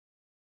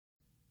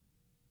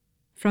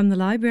From the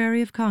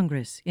Library of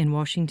Congress in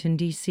Washington,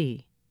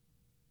 D.C.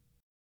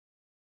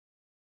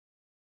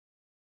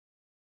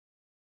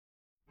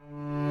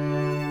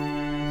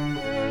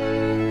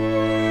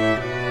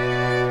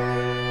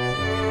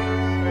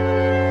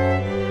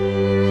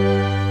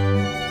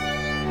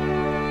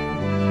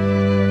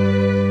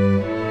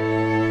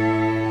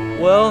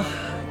 Well,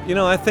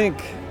 I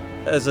think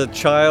as a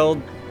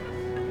child,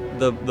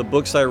 the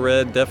books I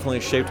read definitely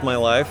shaped my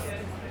life.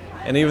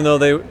 And even though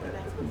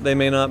they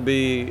may not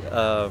be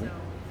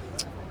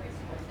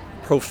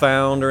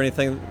profound or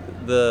anything,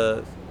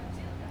 the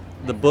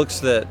books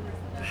that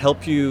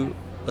help you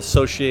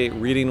associate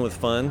reading with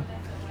fun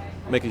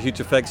make a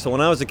huge effect. So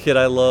when I was a kid,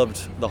 I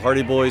loved the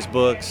Hardy Boys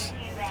books.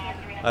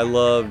 I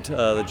loved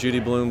the Judy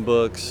Blume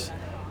books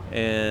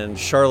and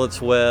Charlotte's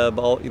Web.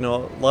 A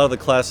lot of the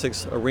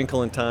classics, A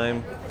Wrinkle in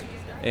Time,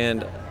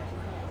 and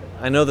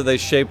I know that they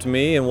shaped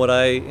me and what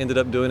I ended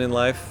up doing in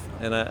life,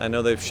 and I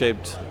know they've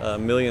shaped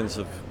millions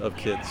of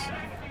kids.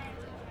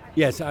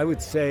 Yes, I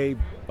would say,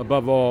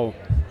 above all,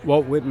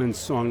 Walt Whitman's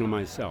Song to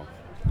Myself.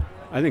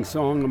 I think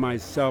Song to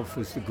Myself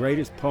was the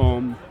greatest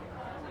poem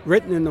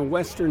written in the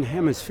Western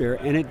Hemisphere,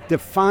 and it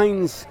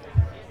defines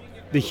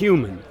the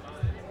human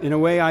in a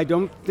way I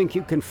don't think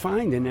you can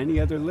find in any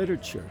other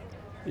literature.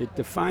 It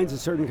defines a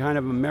certain kind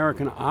of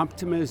American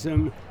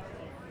optimism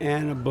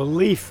and a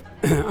belief,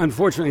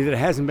 unfortunately, that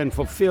hasn't been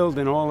fulfilled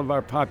in all of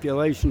our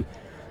population,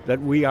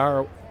 that we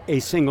are a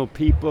single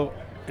people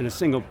and a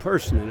single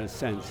person in a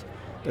sense.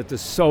 That the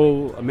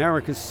soul,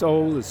 America's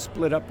soul, is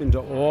split up into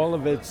all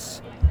of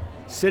its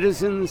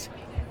citizens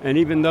and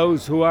even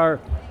those who are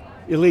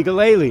illegal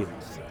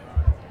aliens.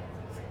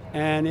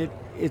 And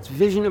its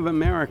vision of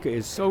America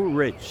is so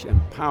rich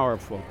and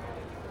powerful.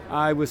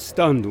 I was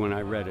stunned when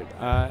I read it.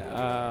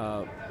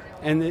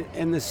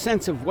 And the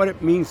sense of what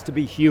it means to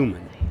be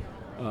human.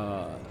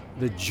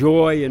 The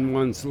joy in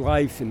one's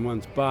life, in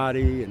one's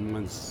body, in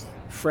one's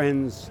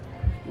friends,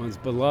 one's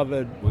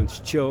beloved, one's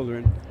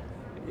children,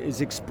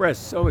 is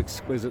expressed so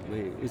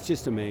exquisitely. It's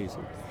just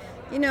amazing.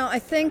 I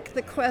think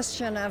the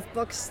question of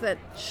books that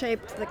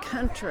shaped the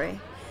country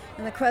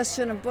and the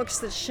question of books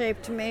that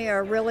shaped me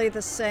are really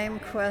the same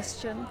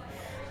question,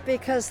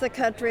 because the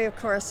country, of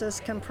course, is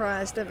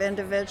comprised of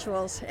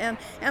individuals. And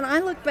I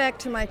look back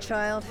to my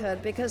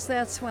childhood because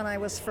that's when I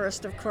was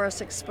first, of course,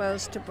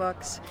 exposed to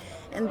books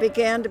and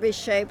began to be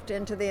shaped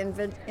into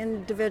the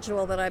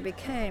individual that I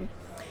became.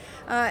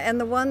 And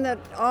the one that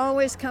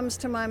always comes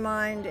to my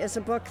mind is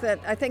a book that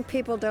I think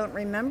people don't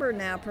remember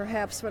now,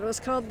 perhaps, but it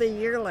was called The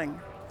Yearling.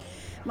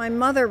 My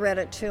mother read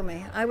it to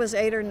me. I was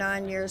 8 or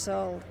 9 years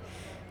old.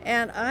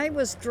 And I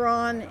was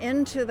drawn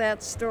into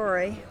that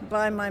story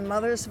by my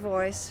mother's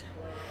voice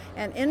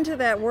and into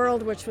that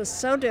world which was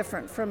so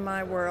different from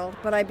my world.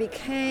 But I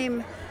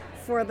became,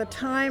 for the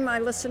time I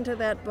listened to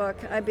that book,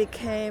 I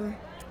became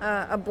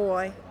a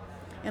boy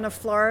in a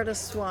Florida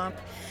swamp.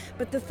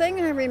 But the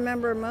thing I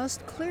remember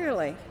most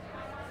clearly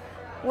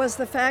was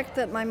the fact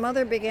that my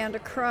mother began to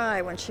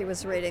cry when she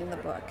was reading the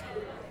book.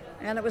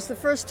 And it was the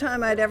first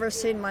time I'd ever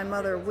seen my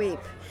mother weep.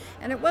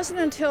 And it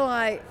wasn't until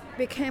I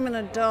became an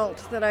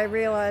adult that I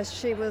realized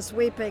she was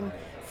weeping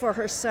for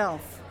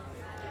herself,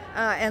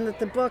 and that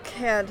the book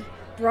had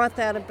brought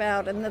that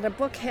about, and that a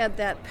book had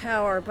that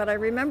power. But I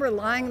remember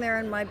lying there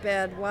in my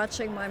bed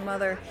watching my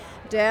mother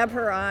dab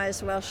her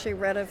eyes while she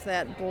read of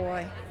that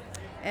boy.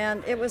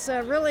 And it was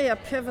really a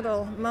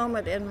pivotal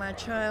moment in my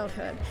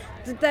childhood.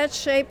 Did that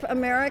shape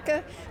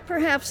America?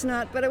 Perhaps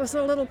not, but it was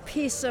a little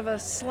piece of a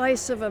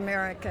slice of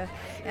America,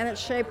 and it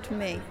shaped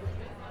me.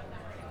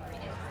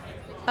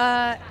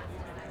 As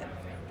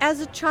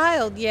a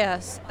child,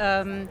 yes.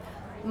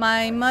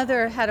 My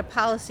mother had a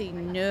policy,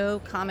 no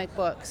comic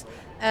books.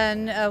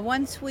 And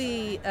once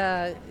we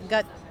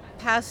got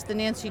past the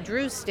Nancy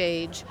Drew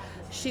stage,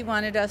 she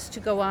wanted us to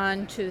go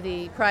on to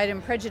the Pride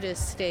and Prejudice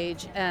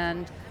stage,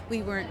 and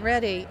we weren't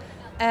ready.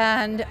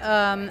 And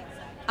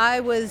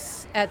I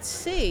was at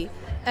sea,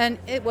 and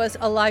it was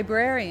a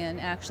librarian,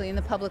 actually, in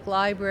the public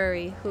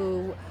library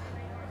who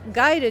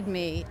guided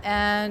me.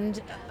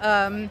 And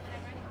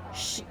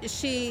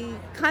she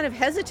kind of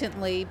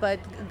hesitantly, but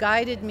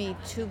guided me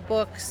to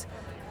books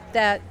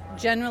that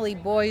generally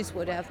boys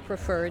would have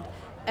preferred.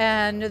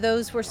 And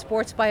those were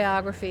sports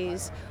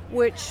biographies,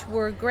 which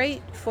were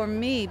great for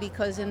me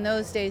because in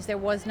those days there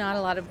was not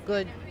a lot of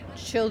good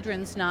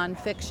children's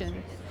nonfiction.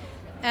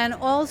 And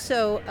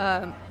also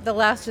The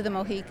Last of the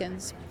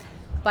Mohicans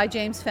by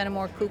James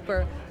Fenimore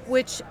Cooper,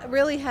 which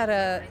really had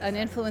an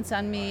influence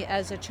on me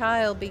as a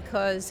child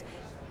because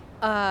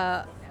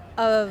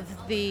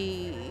of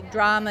the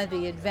drama,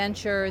 the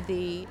adventure,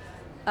 the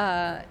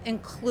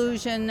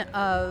inclusion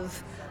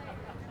of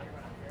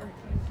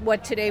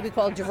what today we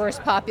call diverse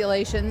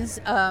populations,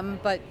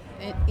 but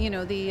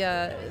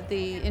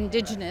the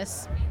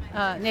indigenous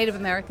Native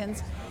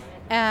Americans,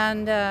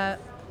 and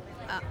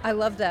I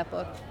love that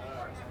book.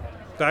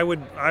 I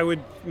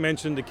would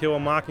mention To Kill a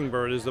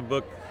Mockingbird as a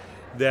book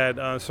that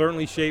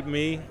certainly shaped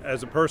me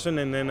as a person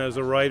and then as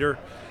a writer.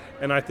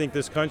 and I think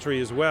this country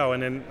as well.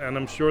 And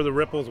I'm sure the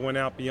ripples went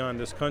out beyond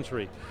this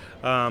country.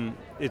 I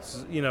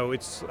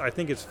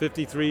think it's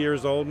 53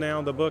 years old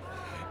now, the book,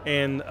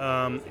 and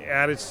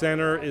at its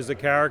center is a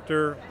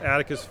character,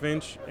 Atticus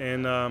Finch,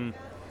 and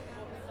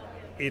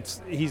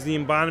he's the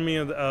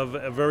embodiment of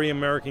a very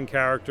American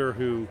character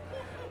who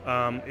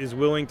is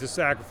willing to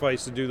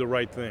sacrifice to do the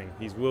right thing.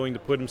 He's willing to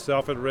put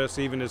himself at risk,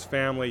 even his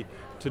family,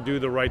 to do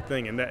the right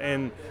thing.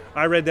 And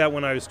I read that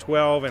when I was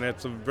 12, and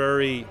it's a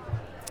very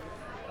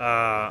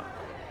addictive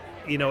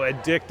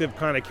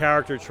kind of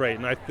character trait.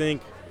 And I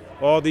think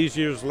all these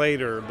years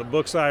later, the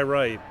books I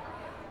write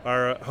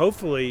are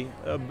hopefully,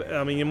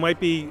 it might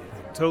be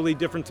totally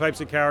different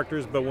types of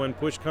characters, but when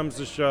push comes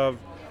to shove,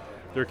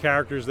 they're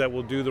characters that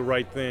will do the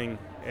right thing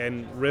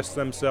and risk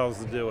themselves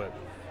to do it.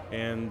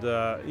 And,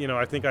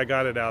 I think I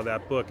got it out of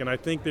that book. And I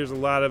think there's a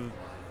lot of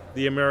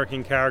the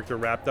American character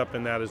wrapped up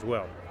in that as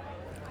well.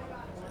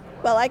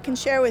 Well, I can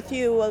share with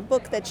you a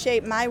book that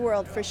shaped my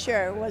world for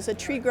sure. It was A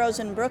Tree Grows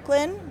in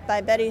Brooklyn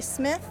by Betty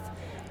Smith.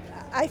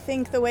 I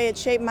think the way it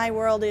shaped my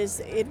world is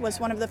it was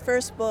one of the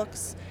first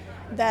books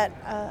that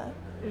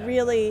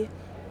really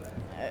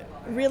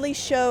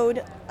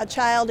showed a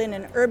child in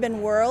an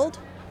urban world.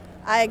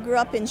 I grew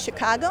up in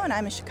Chicago, and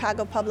I'm a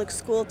Chicago public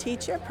school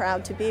teacher,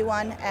 proud to be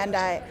one, and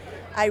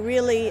I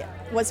really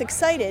was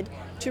excited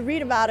to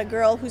read about a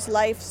girl whose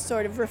life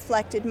sort of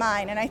reflected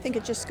mine. And I think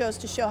it just goes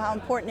to show how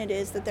important it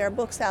is that there are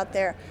books out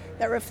there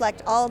that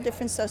reflect all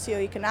different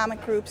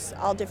socioeconomic groups,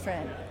 all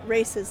different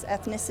races,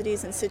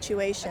 ethnicities, and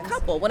situations.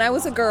 When I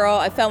was a girl,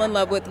 I fell in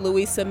love with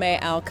Louisa May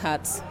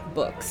Alcott's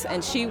books.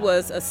 And she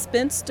was a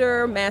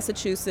spinster,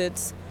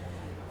 Massachusetts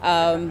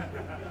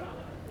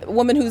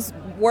woman whose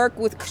work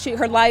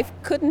her life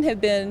couldn't have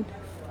been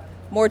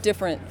more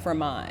different from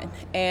mine.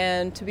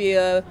 And to be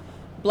a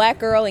black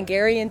girl in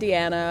Gary,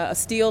 Indiana, a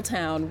steel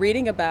town,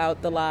 reading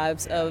about the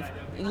lives of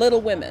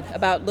little women,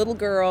 about little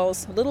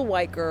girls, little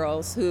white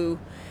girls who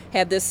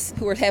have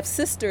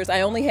sisters.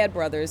 I only had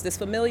brothers, this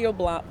familial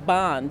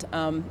bond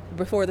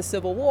before the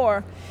Civil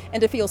War,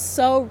 and to feel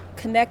so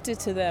connected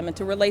to them and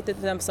to relate to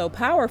them so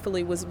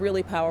powerfully was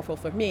really powerful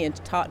for me, and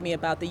taught me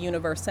about the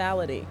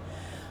universality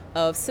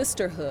of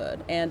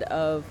sisterhood and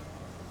of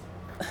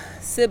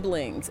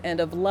siblings and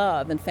of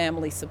love and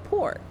family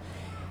support.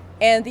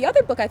 And the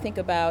other book I think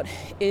about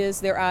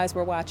is Their Eyes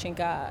Were Watching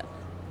God,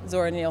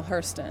 Zora Neale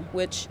Hurston,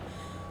 which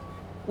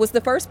was the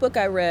first book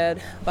I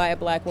read by a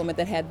black woman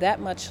that had that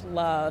much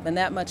love and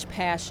that much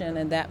passion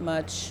and that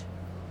much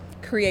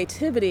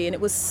creativity. And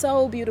it was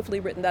so beautifully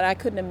written that I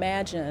couldn't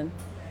imagine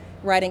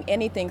writing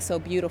anything so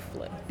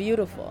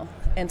beautiful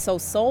and so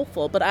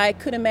soulful, but I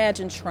could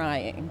imagine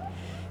trying.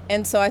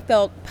 And so I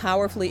felt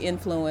powerfully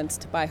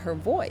influenced by her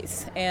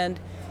voice. And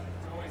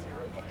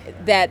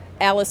that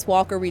Alice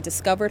Walker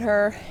rediscovered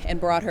her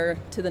and brought her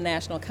to the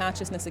national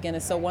consciousness again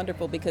is so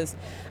wonderful, because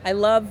I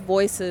love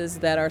voices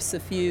that are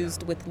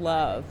suffused with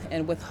love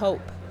and with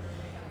hope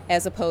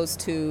as opposed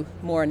to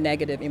more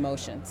negative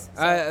emotions.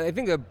 So. I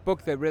think a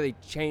book that really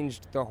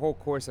changed the whole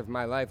course of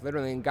my life,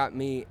 literally, and got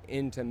me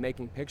into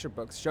making picture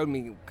books, showed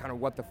me kind of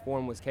what the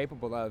form was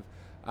capable of,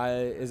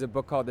 is a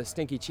book called The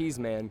Stinky Cheese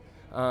Man,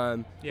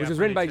 which was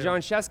written by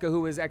John Sheska,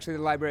 who was actually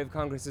the Library of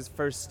Congress's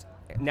first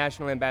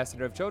National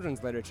Ambassador of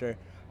Children's Literature.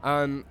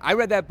 I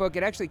read that book.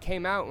 It actually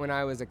came out when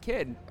I was a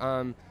kid.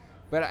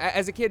 But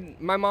as a kid,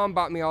 my mom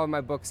bought me all of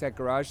my books at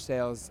garage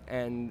sales.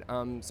 And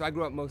so I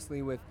grew up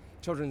mostly with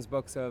children's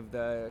books of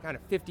the kind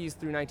of 50s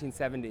through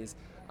 1970s,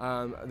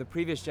 the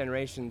previous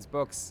generation's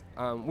books,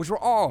 which were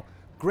all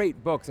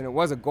great books. And it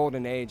was a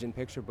golden age in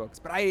picture books.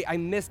 But I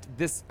missed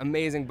this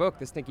amazing book,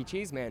 The Stinky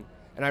Cheese Man.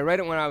 And I read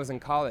it when I was in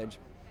college.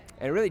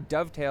 And it really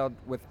dovetailed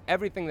with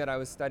everything that I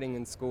was studying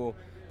in school.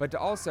 But to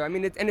also,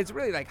 it's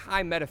really like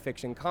high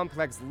metafiction,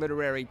 complex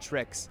literary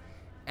tricks.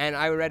 And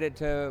I read it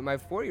to my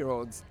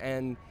 4-year-olds,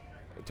 and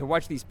to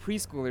watch these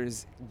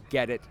preschoolers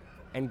get it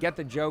and get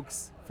the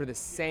jokes for the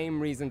same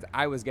reasons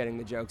I was getting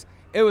the jokes.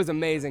 It was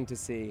amazing to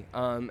see.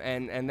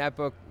 And that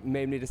book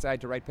made me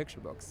decide to write picture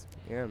books.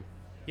 Yeah.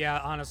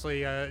 Yeah,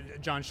 honestly,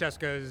 John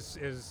Sheska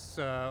is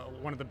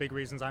one of the big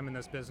reasons I'm in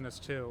this business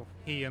too.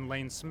 He and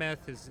Lane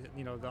Smith is,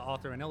 the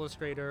author and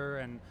illustrator,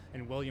 and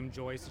William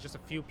Joyce, just a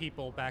few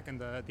people back in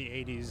the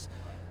 80s,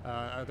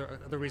 are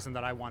the reason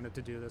that I wanted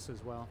to do this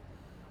as well.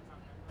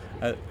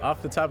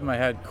 Off the top of my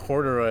head,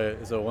 Corduroy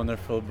is a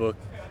wonderful book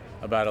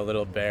about a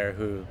little bear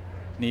who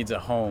needs a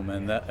home,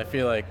 and I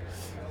feel like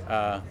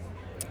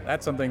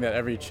that's something that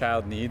every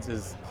child needs,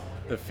 is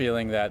the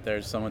feeling that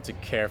there's someone to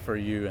care for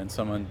you and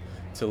someone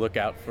to look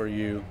out for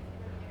you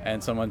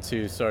and someone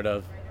to sort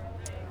of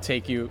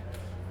take you.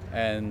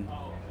 And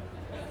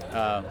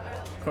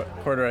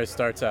Corduroy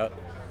starts out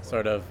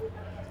sort of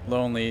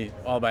lonely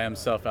all by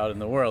himself out in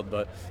the world,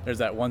 but there's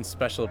that one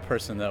special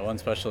person, that one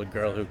special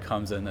girl who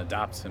comes and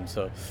adopts him.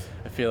 So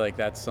I feel like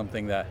that's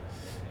something that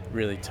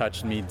really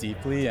touched me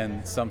deeply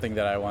and something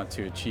that I want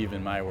to achieve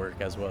in my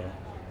work as well.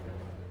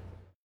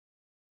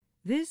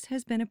 This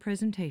has been a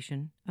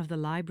presentation of the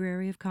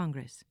Library of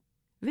Congress.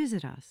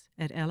 Visit us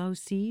at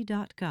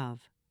loc.gov.